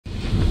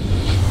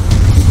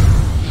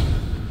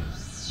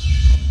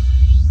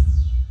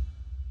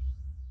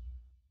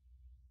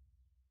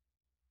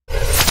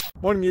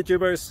Morning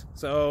YouTubers.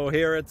 So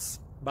here it's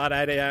about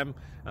 8 a.m.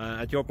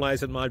 At your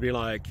place it might be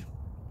like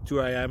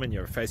 2 a.m. and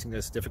you're facing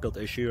this difficult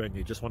issue and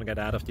you just want to get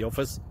out of the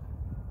office.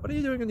 What are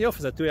you doing in the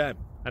office at 2 a.m.?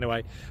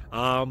 Anyway,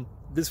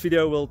 this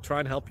video will try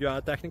and help you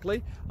out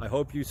technically. I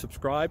hope you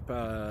subscribe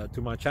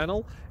to my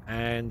channel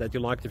and that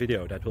you like the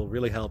video. That will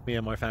really help me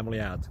and my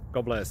family out.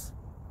 God bless.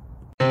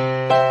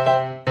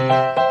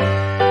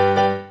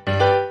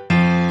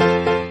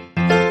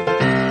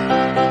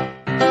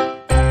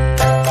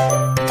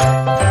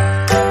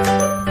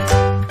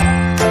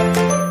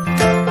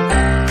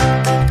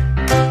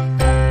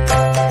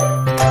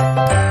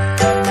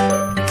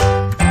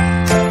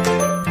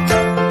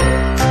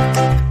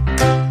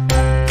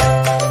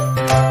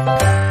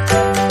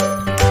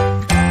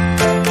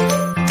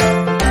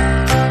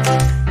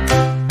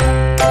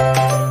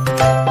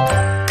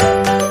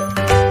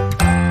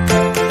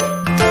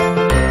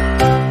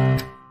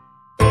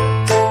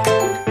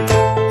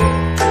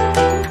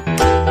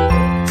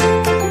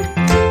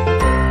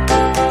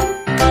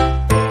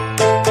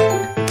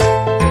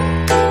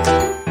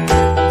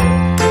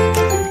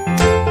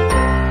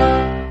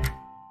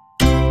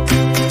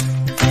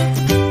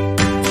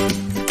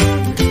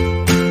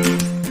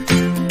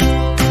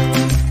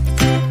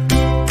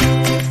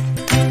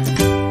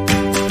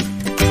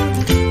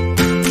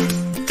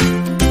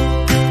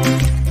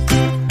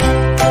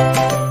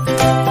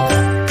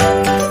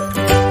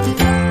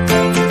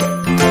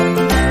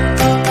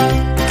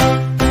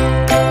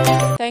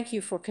 Thank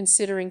you for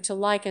considering to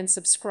like and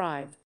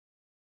subscribe.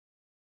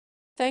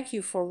 Thank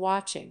you for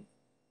watching.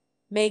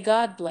 May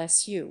God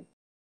bless you.